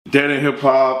Dead in Hip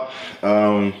Hop,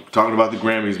 talking about the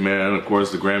Grammys, man. Of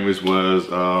course, the Grammys was,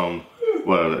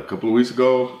 what, a couple of weeks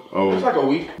ago? Oh, it's like a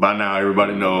week. By now,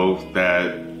 everybody knows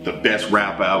that the best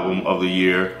rap album of the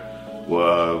year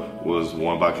was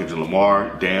won by Kendrick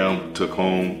Lamar. Damn took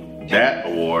home that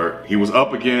award. He was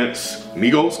up against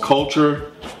Migos,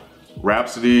 Culture,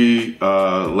 Rhapsody,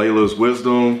 Layla's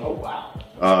Wisdom. Oh,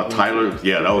 wow. Tyler,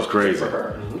 yeah, that was crazy.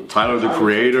 Tyler, the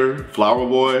Creator, Flower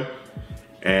Boy,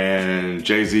 and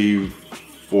Jay-Z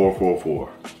 444.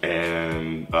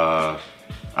 And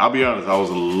I'll be honest, I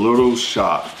was a little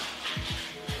shocked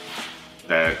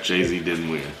that Jay-Z didn't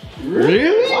win.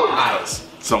 Really? Why?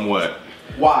 Somewhat.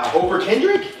 Why? Over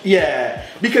Kendrick? Yeah,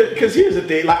 because here's the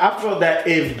thing. Like, I felt that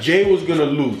if Jay was gonna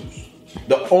lose,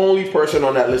 the only person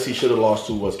on that list he should have lost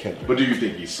to was Kendrick. But do you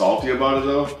think he's salty about it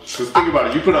though? Because think about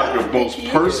it, you put out your most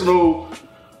personal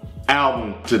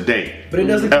album to date. But it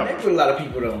doesn't connect with a lot of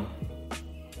people though.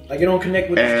 Like, it don't connect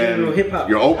with the general hip hop.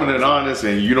 You're open and honest,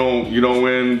 and you don't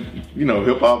win,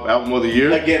 hip hop album of the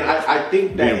year. Again, I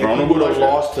think that if he would have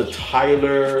lost to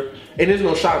Tyler, and there's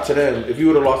no shot to them, if he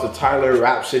would have lost to Tyler,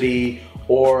 Rhapsody,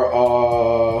 or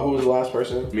who was the last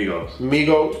person?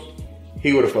 Migos,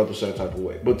 he would have felt a certain type of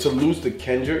way. But to lose to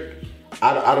Kendrick,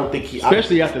 I don't think he.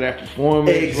 Especially after that performance.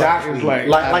 Exactly.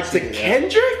 Like to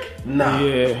Kendrick? Nah.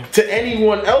 Yeah. To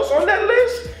anyone else on that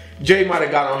list, Jay might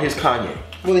have got on his Kanye.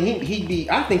 Well, then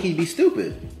I think he'd be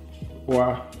stupid.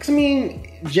 Wow. Because, I mean,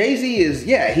 Jay-Z is,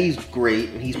 he's great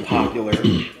and he's popular,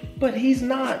 but he's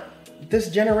not this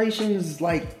generation's,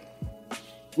 like,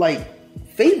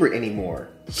 favorite anymore.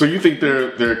 So you think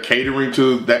they're catering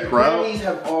to that crowd? Grammys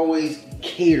have always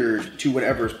catered to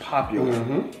whatever's popular,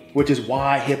 which is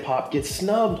why hip-hop gets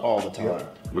snubbed all the time. Yeah.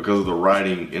 Because of the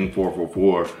writing in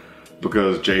 444,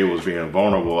 because Jay was being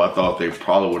vulnerable, I thought they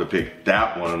probably would have picked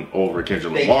that one over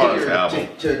Kendrick Lamar's album.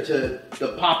 To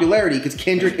the popularity, because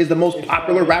Kendrick is the most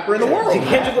popular rapper in the world.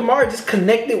 Kendrick Lamar just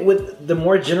connected with the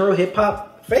more general hip hop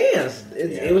fans.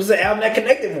 It was the album that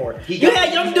connected more.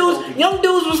 Young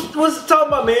dudes was talking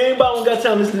about, man, anybody don't got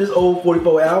time to listen to this old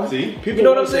 44 album. See, you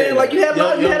know what I'm saying? Like, you had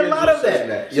a lot of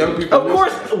that. Young people, of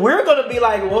course, we're gonna be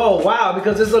like, whoa, wow,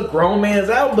 because it's a grown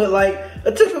man's album. But like,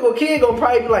 a typical kid gonna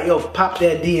probably be like, yo, pop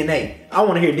that DNA. I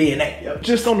want to hear DNA. Yep.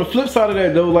 Just on the flip side of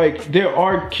that though, like, there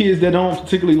are kids that don't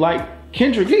particularly like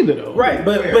Kendrick either though. Right,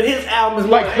 but his album is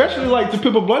like, especially like To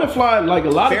Pimp a Butterfly, like a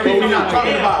lot of people. We're not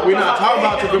talking about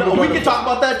To Pimp a Butterfly. We can talk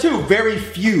about that too. Very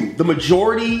few. The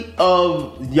majority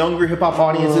of younger hip hop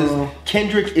audiences,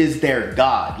 Kendrick is their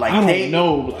god. Like, I don't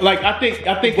know. Like, I think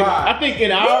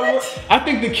in our world, I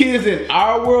think the kids in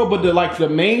our world, but the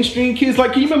mainstream kids,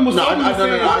 like, can you remember?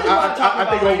 I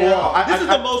think overall, this is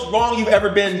the most wrong you've ever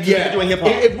been doing hip hop.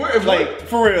 If like,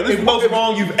 for real, this is the most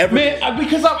wrong you've ever been.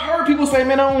 Because I've heard people say,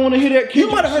 man, I don't want to hear that.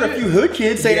 You might have heard a few hood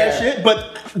kids say that shit,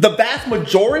 but the vast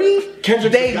majority,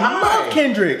 they love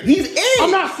Kendrick. He's in.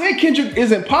 I'm not saying Kendrick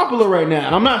isn't popular right now,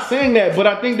 and I'm not saying that, but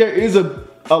I think there is a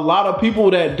lot of people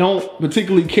that don't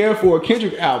particularly care for a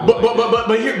Kendrick album.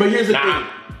 But here's the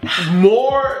thing: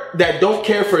 more that don't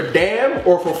care for Damn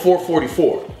or for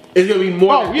 444. It's gonna be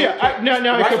more. Oh yeah, now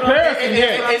in comparison,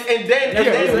 and then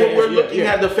when we're looking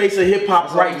at the face of hip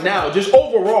hop right now, just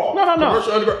overall. No.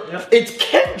 It's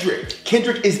Kendrick.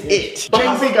 Kendrick is it.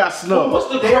 Jay-Z got snubbed. What's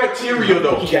the criteria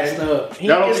though? He got snubbed. Wait.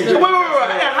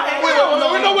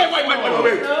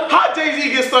 How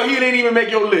Jay-Z get stuck? He didn't even make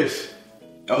your list.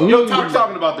 We're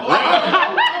talking about the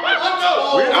Grammys.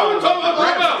 We're talking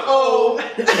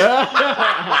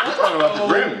about the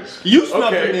Grammys. You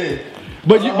snubbed him in.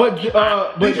 But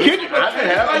Kendrick,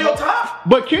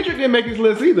 but Kendrick didn't make his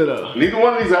list either though. Neither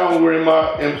one of these albums were in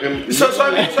my. So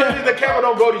the camera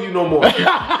don't go to you no more.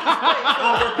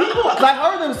 I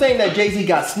heard them saying that Jay-Z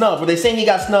got snubbed. Were they saying he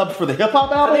got snubbed for the hip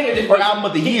hop album or album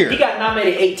of the year? He got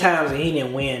nominated 8 times and he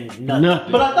didn't win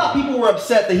nothing. But I thought people were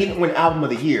upset that he didn't win album of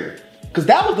the year. Because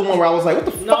that was the one where I was like, what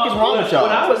the fuck is wrong with y'all?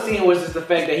 What I was seeing was just the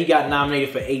fact that he got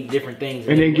nominated for 8 different things.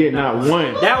 And then get not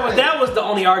one. That was the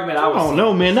only argument I was seeing.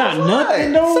 Oh no, man, not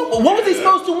nothing though. So what was he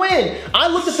supposed to win? I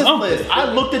looked at this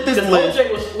list.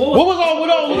 What was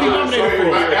he nominated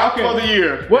for? Album of the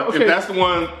year. If that's the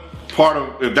one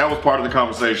if that was part of the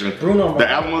conversation. The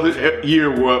album of the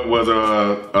year was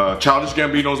Childish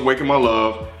Gambino's Waking My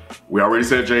Love. We already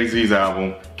said Jay-Z's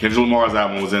album. Kendrick Lamar's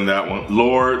album was in that one.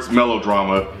 Lord's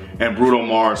Melodrama. And Bruno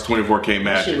Mars' 24K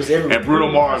Magic. And Bruno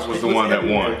Mars was the one that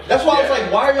won. That's why I was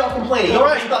like, why are y'all complaining?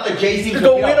 Y'all thought that Jay-Z was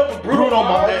going to win over Bruno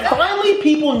Mars. Finally,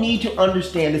 people need to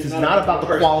understand this is not about the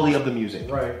quality of the music.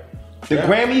 Right. The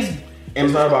Grammys And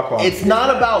it's not about quality. It's not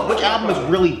about which album is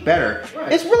really better.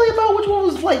 Right. It's really about which one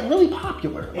was like really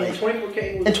popular. Like, and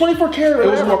 24K. And 24K. It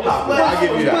was more popular.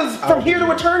 It was from here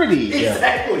to eternity.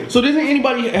 Exactly. So doesn't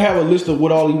anybody have a list of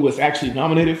what all he was actually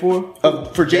nominated for?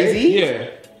 For Jay-Z? Yeah.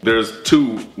 There's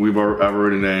two I've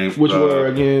already named. Which were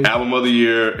again? Album of the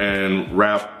Year and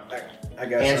Rap. I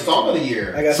got and Song of the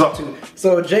Year. I got some too.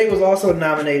 So Jay was also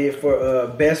nominated for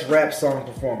Best Rap Song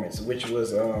Performance, which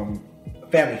was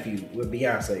Family Feud with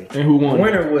Beyonce. And who won? The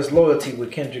winner was Loyalty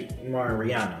with Kendrick Lamar and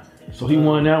Rihanna. So he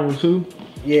won that one too?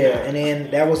 Yeah, and then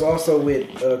that was also with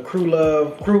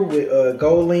Crew with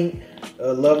Gold Link,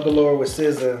 Love Galore with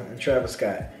SZA and Travis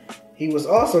Scott. He was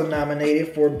also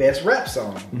nominated for Best Rap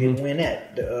Song. Didn't win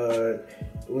that.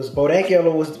 It was Bodak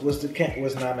Yellow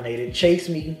was nominated. Chase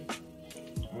Me. I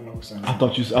don't know who sang that. I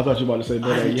thought you were about to say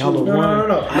Bodak Yellow. No.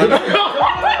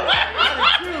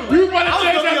 You want to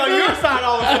change that on your side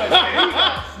all of a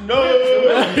sudden. No.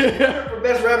 For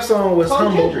Best Rap Song was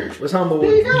Humble. Was Humble.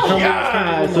 There you go.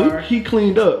 Yeah, so he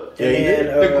cleaned up. And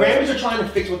the Grammys are trying to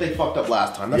fix what they fucked up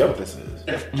last time. That's what this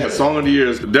is. Song of the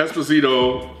Year.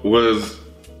 Despacito was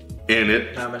in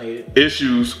it. Nominated.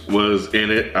 Issues was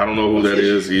in it. I don't know who that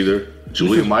is either.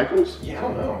 Julia Michaels? Yeah, I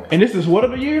don't know. And this is what of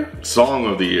the year? Song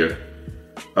of the Year.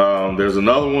 There's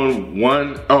another one.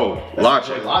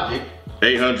 Logic.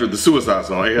 800, the Suicide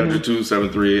Song.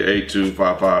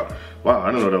 800-273-8255. Wow, I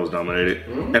didn't know that was nominated.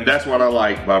 And That's What I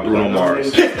Like by Bruno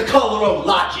Mars. It's the color of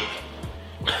Logic.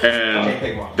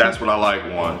 And That's What I Like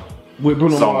won. With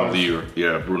Bruno Song Mars. of the Year.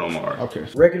 Yeah, Bruno Mars. Okay.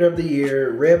 Record of the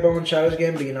Year, Redbone, Childish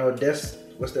Gambino,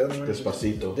 what's the other one?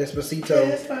 Despacito.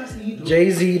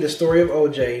 Jay-Z, The Story of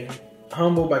OJ,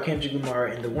 Humble by Kendrick Lamar,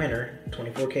 and the winner,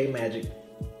 24K Magic,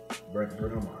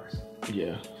 Bruno Mars.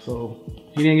 Yeah, so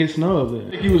he didn't get snubbed. I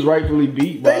think he was rightfully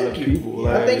beat by the people.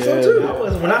 I think so too.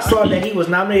 When I saw that he was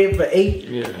nominated for 8,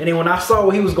 and then when I saw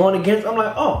what he was going against, I'm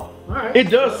like, oh, all right.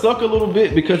 It does suck a little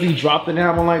bit because he dropped an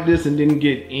album like this and didn't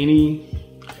get any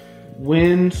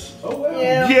wins. Oh well.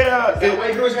 Yeah. Is that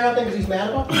why Drew's got nothing because he's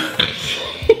mad about it?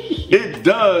 It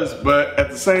does, but at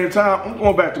the same time, I'm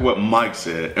going back to what Mike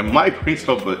said, and Mike brings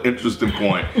up an interesting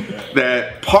point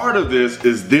that part of this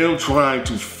is them trying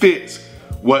to fix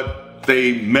what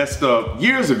they messed up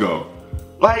years ago.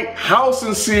 Like, how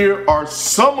sincere are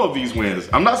some of these wins?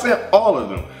 I'm not saying all of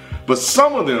them, but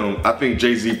some of them I think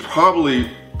Jay-Z probably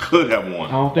could have won.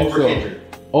 I don't think over so. Kendrick.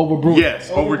 Over Bruno.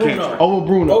 Yes, over Kendrick. Over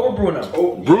Bruno. Over Bruno.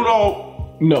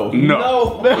 Bruno. No.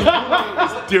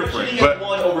 It's different. Should he But have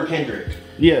won over Kendrick?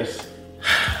 Yes.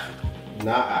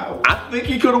 I think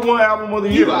he could have won Album of the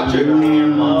Year.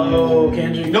 Oh,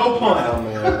 Kendrick. No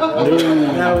pun.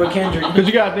 Not with Kendrick. Because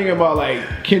you gotta think about like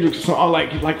Kendrick's song,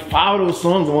 like 5 of those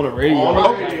songs on the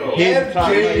radio.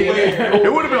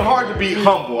 It would have been hard to be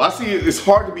Humble. I see it's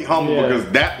hard to be Humble because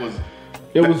that was.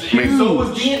 It was huge. So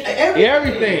was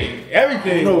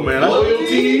Everything. No, man.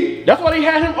 Loyalty. That's why they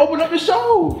had him open up the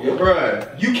show. Yeah,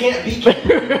 bruh. You can't beat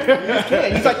Kendrick. You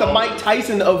can't. He's like the Mike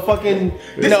Tyson of fucking.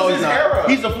 This is his era.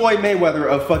 He's the Floyd Mayweather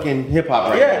of fucking hip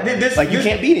hop. Yeah, you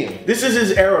can't beat him. This is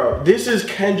his era. This is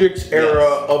Kendrick's era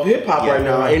of hip hop right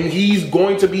now, and he's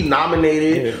going to be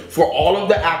nominated for all of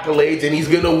the accolades, and he's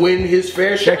gonna win his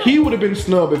fair share. Like he would have been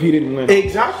snubbed if he didn't win.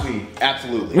 Exactly.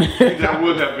 Absolutely. That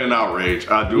would have been outrage.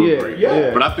 I do agree. Yeah.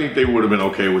 But I think they would have been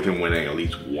okay with him winning at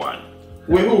least one.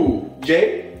 With who?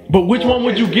 Jay? But which one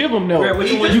would you give him though?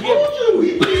 He just told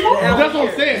you. That's what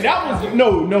I'm saying. That was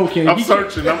no, Ken. I'm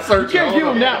searching. You can't give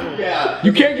him that one. Yeah.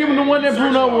 You can't give him the one that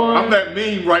Bruno won. I'm that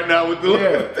meme right now with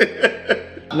the.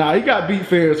 Nah, he got beat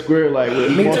fair and square like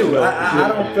with Me too. I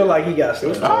don't feel like he got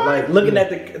snubbed. Like looking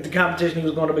at the competition he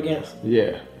was going up against.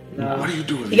 Yeah. Nah. What are you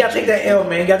doing? You gotta take that L,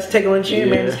 man. You got to take it on the chin,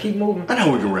 man. Just keep moving. I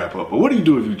know we can wrap up, but what do you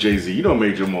do if you Jay-Z? You don't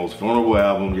made your most vulnerable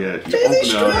album yet. You Jay-Z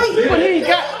straight. But he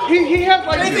has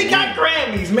like Jay-Z got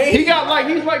Grammys, man. he's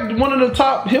like one of the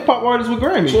top hip hop artists with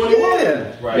Grammys.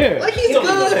 Yeah. Right. Yeah. Like he's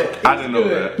good. I didn't know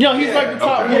that. Yeah, he's like the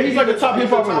top. Okay. Yeah, he's like the top hip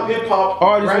hop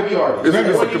artist.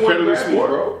 It's a competitive sport,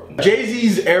 bro.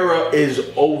 Jay-Z's era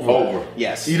is over.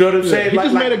 Yes. You know what I'm saying? He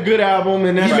just made a good album,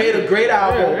 and He made a great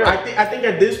album. Yeah. I think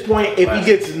at this point, if he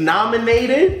gets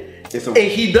nominated and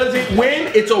he doesn't win,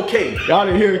 it's okay. Y'all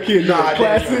didn't hear the kid. Nah,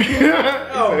 Classic.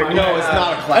 No, it's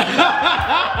not a classic.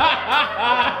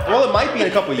 Well, it might be in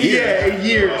a couple of years. Yeah, a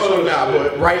year from now,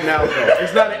 but right now, no.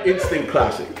 It's not an instant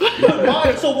classic.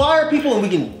 So why are people, and we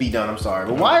can be done, I'm sorry,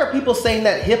 but why are people saying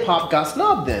that hip hop got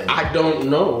snubbed then? I don't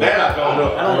know. That I don't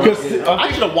know. Because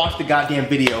I should have watched the goddamn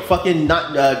video. Fucking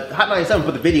Hot 97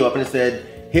 put the video up and it said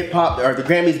hip hop or the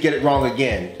Grammys get it wrong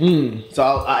again. So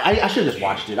I should have just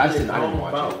watched it. I didn't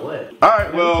watch it. What? All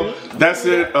right, well, that's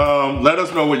it. Let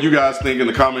us know what you guys think in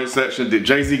the comment section. Did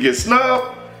Jay-Z get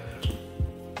snubbed?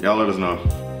 Y'all let us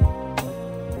know.